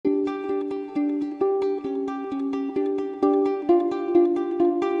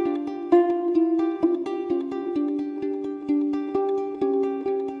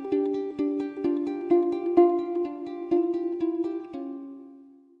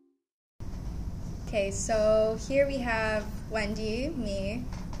Okay, so here we have Wendy, me,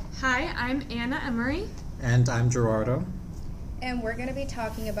 Hi, I'm Anna Emery. And I'm Gerardo. and we're going to be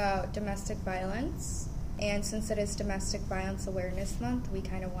talking about domestic violence. And since it is Domestic Violence Awareness Month, we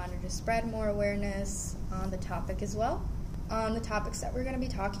kind of wanted to spread more awareness on the topic as well. The topics that we're going to be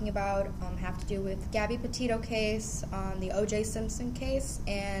talking about have to do with Gabby Petito case, the O.J. Simpson case,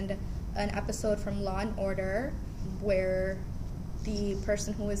 and an episode from Law & Order where the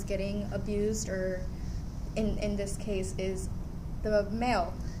person who is getting abused, or in this case, is the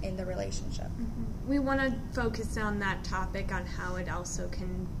male in the relationship. We want to focus on that topic, on how it also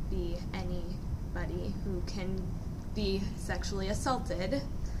can be anybody who can be sexually assaulted.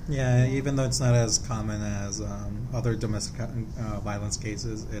 Yeah, even though it's not as common as other domestic violence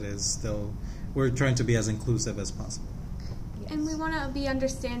cases, it is still, we're trying to be as inclusive as possible. Yes. And we want to be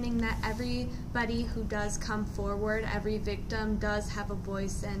understanding that everybody who does come forward, every victim does have a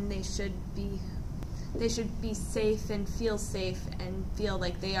voice, and they should be safe and feel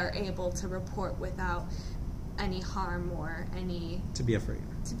like they are able to report without any harm or any... To be afraid.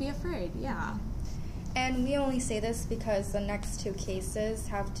 To be afraid, yeah. And we only say this because the next two cases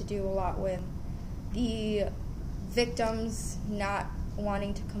have to do a lot with the victims not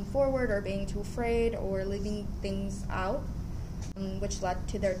wanting to come forward or being too afraid or leaving things out, which led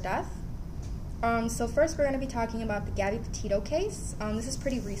to their death. So first we're going to be talking about the Gabby Petito case. This is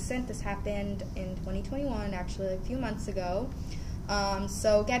pretty recent. This happened in 2021, actually a few months ago.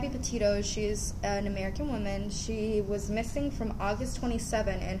 So Gabby Petito, she's an American woman. She was missing from August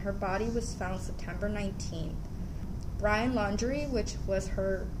 27, and her body was found September 19th. Brian Laundrie, which was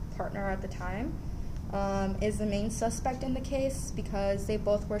her partner at the time, is the main suspect in the case because they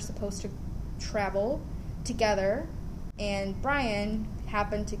both were supposed to travel together, and Brian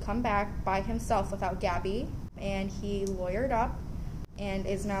happened to come back by himself without Gabby, and he lawyered up and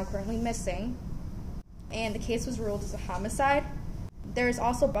is now currently missing. And the case was ruled as a homicide. There's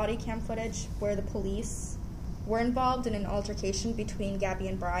also body cam footage where the police were involved in an altercation between Gabby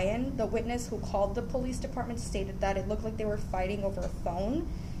and Brian. The witness who called the police department stated that it looked like they were fighting over a phone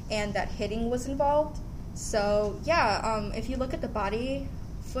and that hitting was involved. So yeah, if you look at the body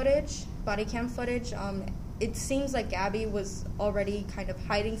cam footage, it seems like Gabby was already kind of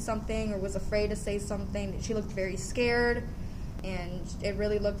hiding something or was afraid to say something. She looked very scared, and it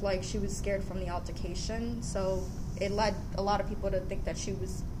really looked like she was scared from the altercation. So it led a lot of people to think that she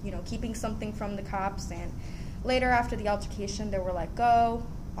was, keeping something from the cops. And later, after the altercation, they were let go.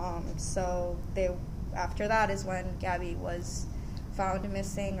 After that is when Gabby was found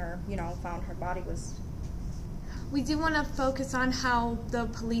missing, or found her body was. We do want to focus on how the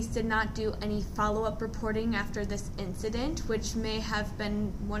police did not do any follow-up reporting after this incident, which may have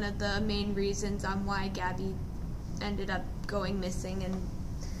been one of the main reasons on why Gabby ended up going missing and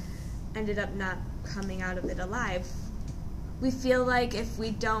ended up not coming out of it alive. We feel like if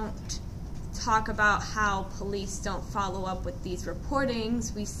we don't talk about how police don't follow up with these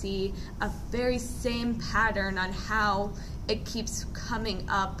reportings, we see a very same pattern on how it keeps coming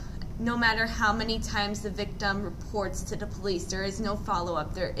up. No matter how many times the victim reports to the police, there is no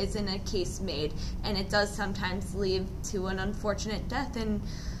follow-up, there isn't a case made, and it does sometimes lead to an unfortunate death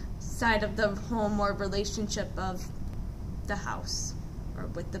inside of the home or relationship of the house or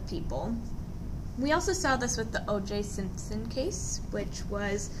with the people. We also saw this with the O.J. Simpson case, which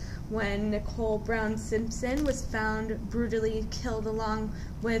was when Nicole Brown Simpson was found brutally killed along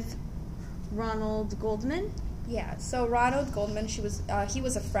with Ronald Goldman. Yeah, so Ronald Goldman, he was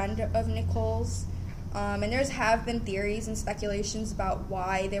a friend of Nicole's, and there have been theories and speculations about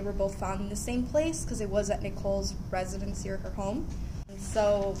why they were both found in the same place, because it was at Nicole's residence or her home.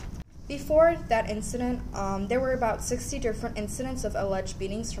 So before that incident, there were about 60 different incidents of alleged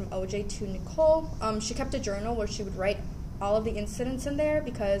beatings from OJ to Nicole. She kept a journal where she would write all of the incidents in there,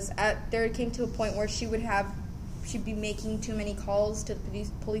 because there came to a point where she'd be making too many calls to the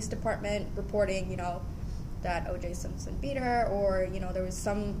police department reporting, that O.J. Simpson beat her, or, there was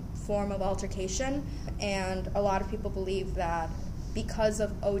some form of altercation. And a lot of people believe that because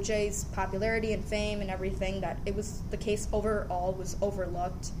of O.J.'s popularity and fame and everything, that the case overall was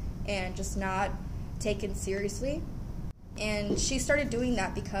overlooked and just not taken seriously. And she started doing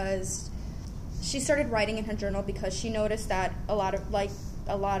that because she started writing in her journal because she noticed that a lot of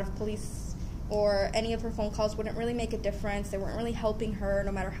police or any of her phone calls wouldn't really make a difference. They weren't really helping her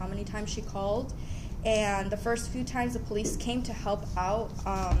no matter how many times she called. And the first few times the police came to help out,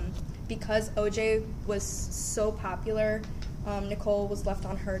 because OJ was so popular, Nicole was left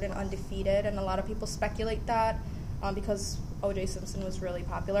unhurt and undefeated, and a lot of people speculate that because OJ Simpson was really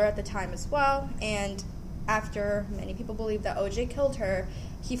popular at the time as well. And after many people believe that OJ killed her,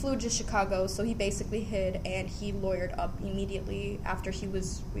 he flew to Chicago, so he basically hid, and he lawyered up immediately after he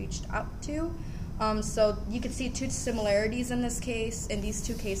was reached out to. So you could see two similarities in this case, in these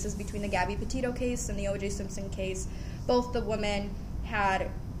two cases, between the Gabby Petito case and the OJ Simpson case. Both the women had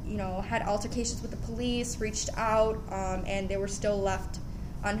altercations with the police, reached out, and they were still left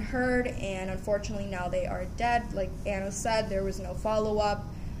unheard, and unfortunately now they are dead. Like Anna said, there was no follow-up,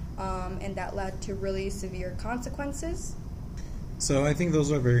 and that led to really severe consequences. So I think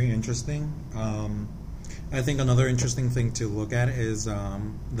those are very interesting. I think another interesting thing to look at is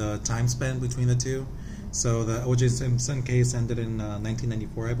the time span between the two. So the O.J. Simpson case ended in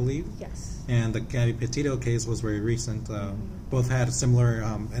 1994, I believe. Yes. And the Gabby Petito case was very recent. Both had similar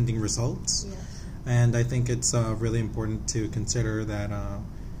ending results. Yes. And I think it's really important to consider that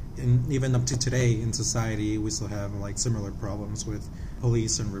even up to today in society, we still have like similar problems with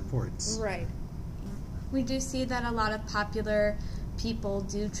police and reports. Right. We do see that a lot of popular people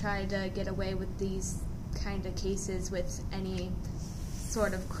do try to get away with these kind of cases with any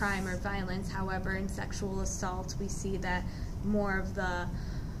sort of crime or violence. However, in sexual assault, we see that more of the,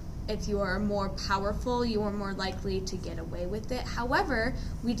 if you are more powerful, you are more likely to get away with it. However,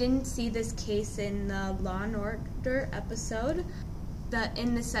 we didn't see this case in the Law and Order episode.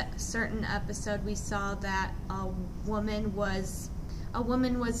 In this certain episode, we saw that a woman was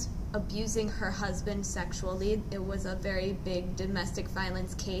abusing her husband sexually. It was a very big domestic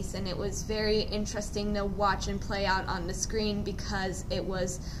violence case, and it was very interesting to watch and play out on the screen because it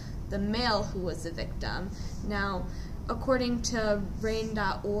was the male who was the victim. Now, according to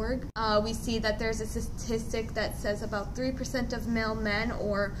RAINN.org, we see that there's a statistic that says about 3% of male men,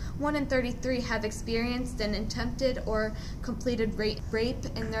 or 1 in 33, have experienced an attempted or completed rape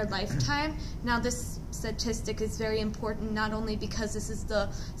in their lifetime. Now, this statistic is very important not only because this is the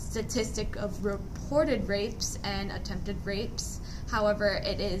statistic of reported rapes and attempted rapes, however,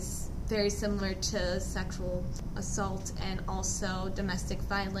 it is very similar to sexual assault and also domestic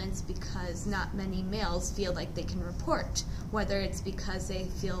violence because not many males feel like they can report, whether it's because they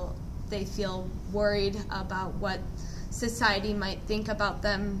feel worried about what society might think about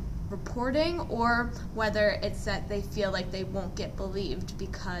them reporting, or whether it's that they feel like they won't get believed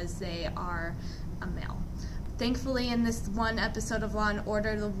because they are a male. Thankfully, in this one episode of Law and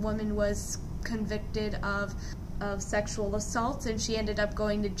Order, the woman was convicted of sexual assault, and she ended up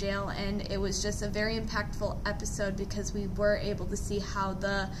going to jail, and it was just a very impactful episode because we were able to see how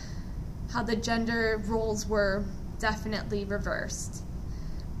the gender roles were definitely reversed.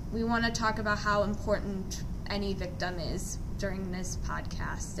 We want to talk about how important any victim is during this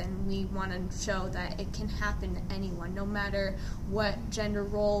podcast, and we want to show that it can happen to anyone, no matter what gender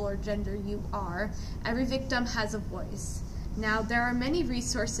role or gender you are. Every victim has a voice. Now, there are many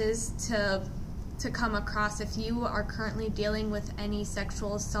resources to come across if you are currently dealing with any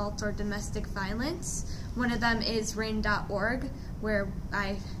sexual assault or domestic violence. One of them is RAINN.org, where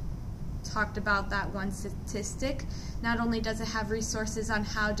I talked about that one statistic. Not only does it have resources on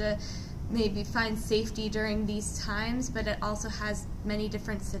how to maybe find safety during these times, but it also has many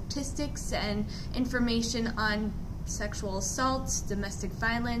different statistics and information on sexual assault, domestic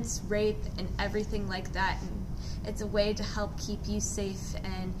violence, rape, and everything like that. And it's a way to help keep you safe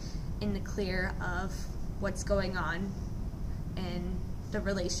and in the clear of what's going on in the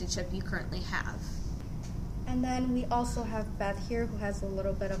relationship you currently have. And then we also have Beth here, who has a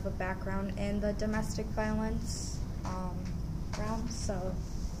little bit of a background in the domestic violence realm. So,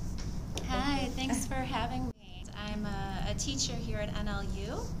 hi, thanks for having me. I'm a teacher here at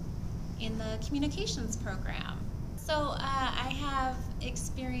NLU in the communications program. So I have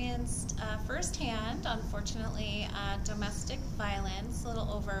experienced firsthand, unfortunately, domestic violence a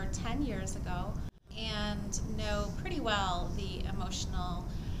little over 10 years ago, and know pretty well the emotional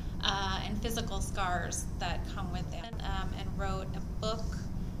and physical scars that come with it, and wrote a book,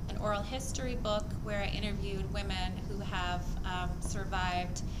 an oral history book, where I interviewed women who have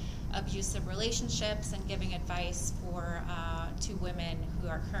survived abusive relationships and giving advice to women who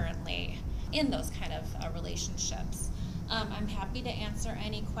are currently in those kind of relationships. I'm happy to answer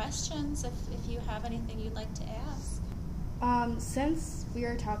any questions if you have anything you'd like to ask. Since we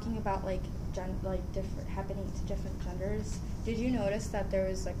are talking about different happening to different genders, did you notice that there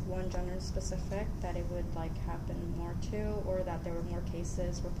was one gender specific that it would happen more to, or that there were more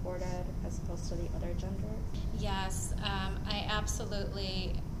cases reported as opposed to the other gender? Yes, I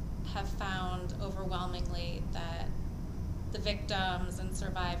absolutely have found overwhelmingly that the victims and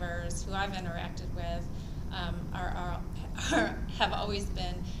survivors who I've interacted with have always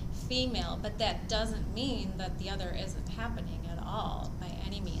been female, but that doesn't mean that the other isn't happening at all by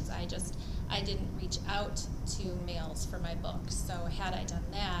any means. I didn't reach out to males for my book. So had I done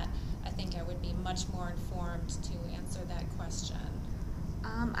that, I think I would be much more informed to answer that question.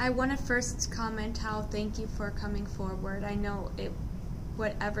 I want to first comment how thank you for coming forward. I know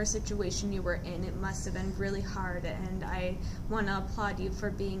whatever situation you were in, it must have been really hard, and I want to applaud you for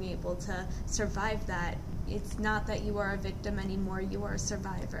being able to survive that. It's not that you are a victim anymore, you are a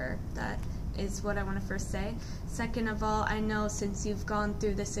survivor. That is what I want to first say. Second of all, I know since you've gone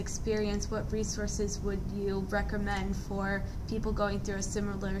through this experience, what resources would you recommend for people going through a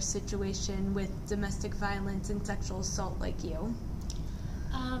similar situation with domestic violence and sexual assault like you?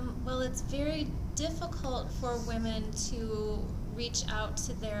 Well, it's very difficult for women to reach out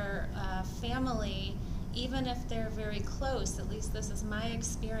to their family, even if they're very close. At least this is my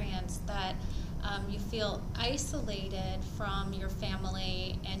experience, that you feel isolated from your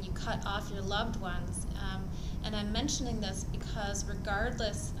family and you cut off your loved ones. And I'm mentioning this because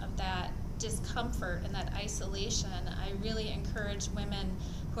regardless of that discomfort and that isolation, I really encourage women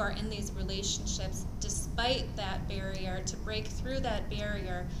who are in these relationships, despite that barrier, to break through that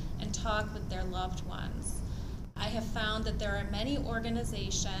barrier and talk with their loved ones. I have found that there are many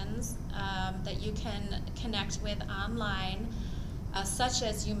organizations that you can connect with online, such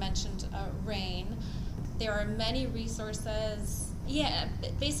as you mentioned RAINN. There are many resources. Yeah,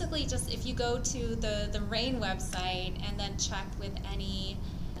 basically just if you go to the RAINN website and then check with any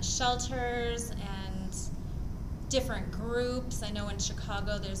shelters and different groups. I know in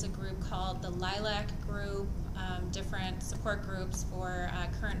Chicago there's a group called the Lilac Group, different support groups for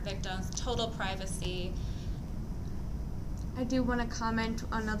current victims, total privacy. I do want to comment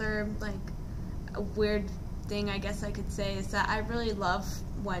on another, a weird thing I guess I could say is that I really love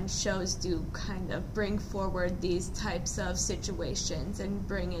when shows do kind of bring forward these types of situations and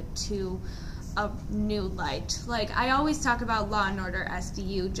bring it to a new light. I always talk about Law and Order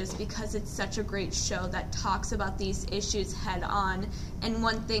SVU just because it's such a great show that talks about these issues head on. And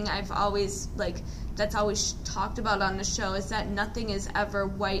one thing I've always, that's always talked about on the show is that nothing is ever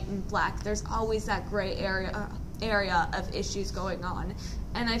white and black. There's always that gray area of issues going on.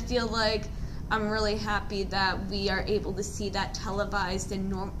 And I feel like I'm really happy that we are able to see that televised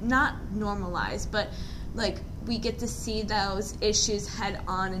and not normalized, but we get to see those issues head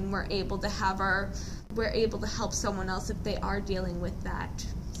on, and we're able to help someone else if they are dealing with that.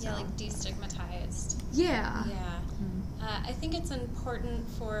 So. Yeah, destigmatized. Yeah. Yeah. Mm-hmm. I think it's important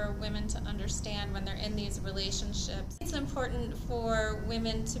for women to understand when they're in these relationships. It's important for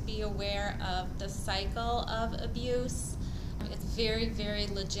women to be aware of the cycle of abuse. It's very, very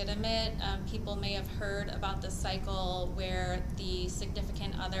legitimate. People may have heard about the cycle where the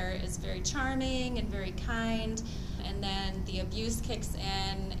significant other is very charming and very kind, and then the abuse kicks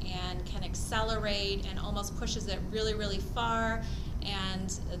in and can accelerate and almost pushes it really, really far,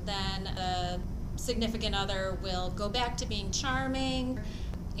 and then the significant other will go back to being charming.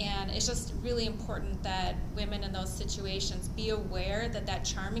 And it's just really important that women in those situations be aware that that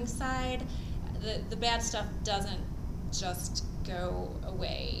charming side, the bad stuff doesn't just go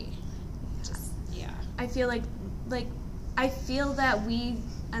away. I feel I feel that we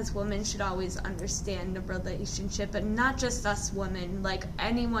as women should always understand a relationship, but not just us women.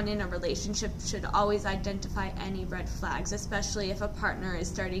 Anyone in a relationship should always identify any red flags, especially if a partner is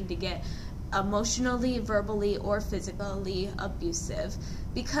starting to get emotionally, verbally, or physically abusive.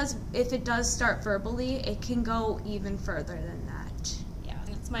 Because if it does start verbally, it can go even further than that.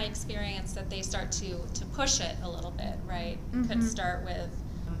 My experience that they start to push it a little bit, right? Mm-hmm. Could start with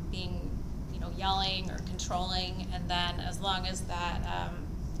being, yelling or controlling, and then as long as that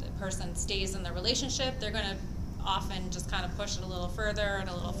the person stays in the relationship, they're going to often just kind of push it a little further and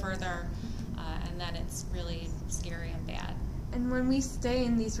a little further, and then it's really scary and bad. And when we stay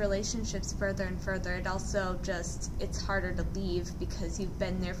in these relationships further and further, it also it's harder to leave because you've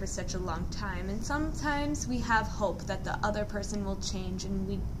been there for such a long time. And sometimes we have hope that the other person will change, and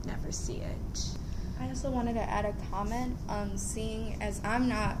we never see it. I also wanted to add a comment on seeing as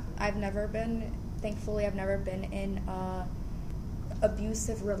I've never been in a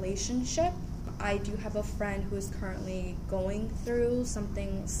abusive relationship. I do have a friend who is currently going through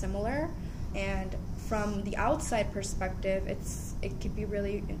something similar, and from the outside perspective, it could be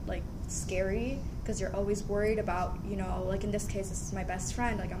really scary because you're always worried about, in this case, this is my best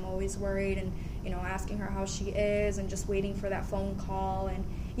friend. I'm always worried and asking her how she is and just waiting for that phone call, and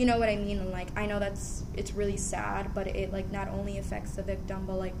you know what I mean. And I know it's really sad, but it not only affects the victim,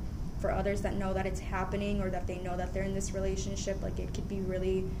 but for others that know that it's happening or that they know that they're in this relationship, it could be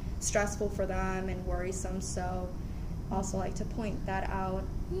really stressful for them and worrisome. So also like to point that out.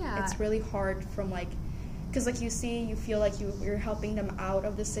 Yeah. It's really hard from because like you feel like you're helping them out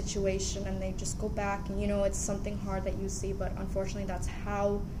of the situation, and they just go back, and it's something hard that you see, but unfortunately that's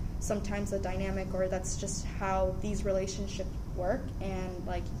how sometimes the dynamic, or that's just how these relationships work. And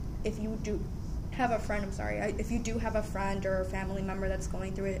like if you do have a friend, if you do have a friend or a family member that's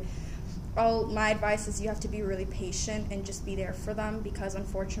going through it, my advice is you have to be really patient and just be there for them, because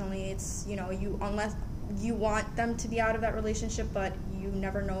unfortunately it's unless you want them to be out of that relationship, but you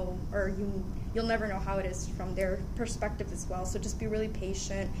never know, or you'll never know how it is from their perspective as well. So just be really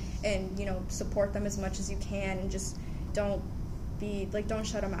patient and support them as much as you can, and just don't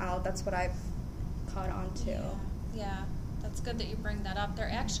shut them out. That's what I've caught on to. Yeah, that's good that you bring that up. There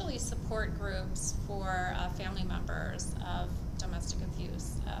are actually support groups for family members of domestic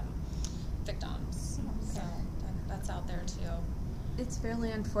abuse victims, so that's out there too. It's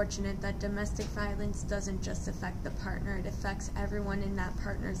really unfortunate that domestic violence doesn't just affect the partner, it affects everyone in that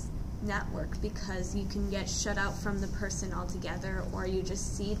partner's network, because you can get shut out from the person altogether, or you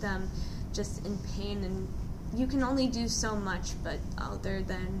just see them just in pain, and you can only do so much, but other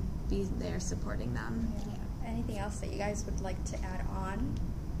than be there supporting them. Yeah. Anything else that you guys would like to add on?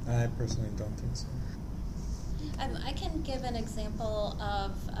 I personally don't think so. I can give an example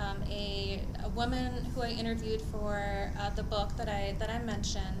of a woman who I interviewed for the book that I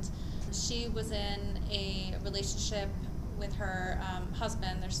mentioned. She was in a relationship with her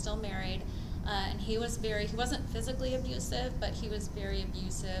husband. They're still married, and he wasn't physically abusive, but he was very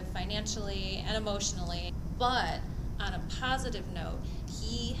abusive financially and emotionally. But on a positive note,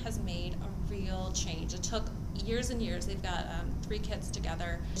 he has made a real change. It took years and years. They've got 3 kids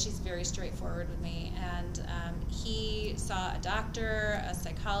together. She's very straightforward with me, and he saw a doctor, a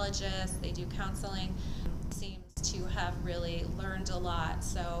psychologist. They do counseling. Seems to have really learned a lot.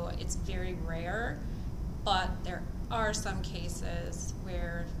 So it's very rare, but there are some cases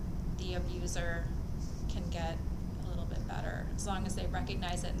where the abuser can get a little bit better, as long as they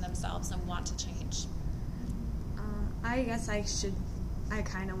recognize it in themselves and want to change. I guess I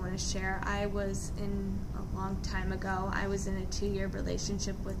kind of want to share. I was a long time ago, I was in a 2-year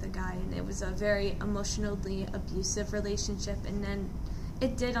relationship with a guy, and it was a very emotionally abusive relationship, and then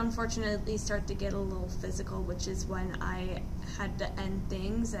it did unfortunately start to get a little physical, which is when I had to end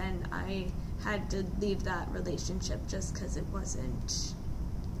things, and I had to leave that relationship just because it wasn't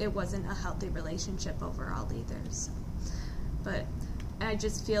a healthy relationship overall either. So. But I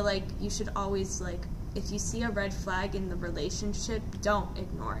just feel like you should always, if you see a red flag in the relationship, don't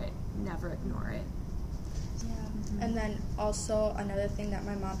ignore it. Never ignore it. Yeah. And then also another thing that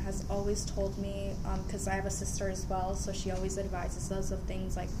my mom has always told me, because I have a sister as well, so she always advises us of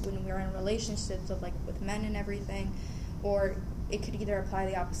things like when we're in relationships with men and everything, or it could either apply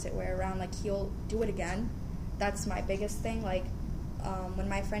the opposite way around, he'll do it again. That's my biggest thing. When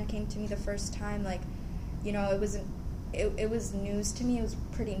my friend came to me the first time, it was news to me. It was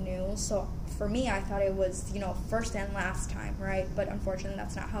pretty new. So for me, I thought it was, first and last time, right? But unfortunately,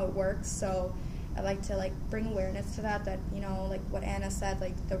 that's not how it works. So I like to, bring awareness to that, what Anna said,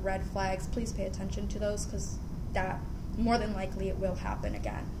 the red flags, please pay attention to those, because that, more than likely, it will happen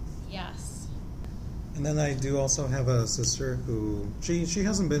again. Yes. And then I do also have a sister who, she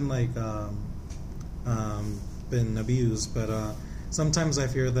hasn't been, been abused, but sometimes I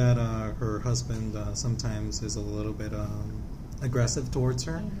fear that her husband sometimes is a little bit aggressive towards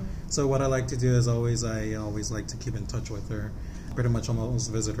her. Mm-hmm. So what I like to do is I always like to keep in touch with her. Pretty much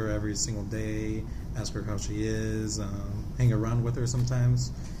almost visit her every single day, ask her how she is, hang around with her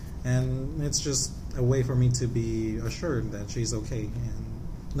sometimes. And it's just a way for me to be assured that she's okay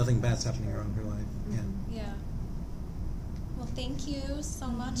and nothing bad's happening around her life. Mm-hmm. Yeah. Well, thank you so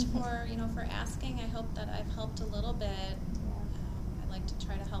much for asking. I hope that I've helped a little bit. I like to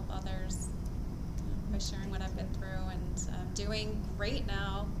try to help others by sharing what I've been through, and I'm doing great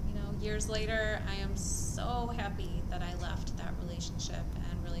now. Years later, I am so happy that I left that relationship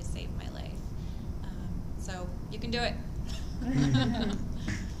and really saved my life. So you can do it.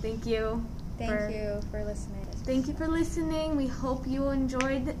 Thank you. Thank you for listening. Thank you for listening. We hope you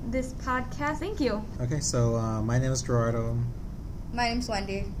enjoyed this podcast. Thank you. Okay, so my name is Gerardo. My name's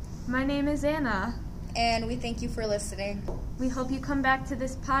Wendy. My name is Anna. And we thank you for listening. We hope you come back to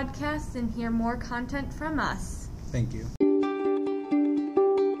this podcast and hear more content from us. Thank you.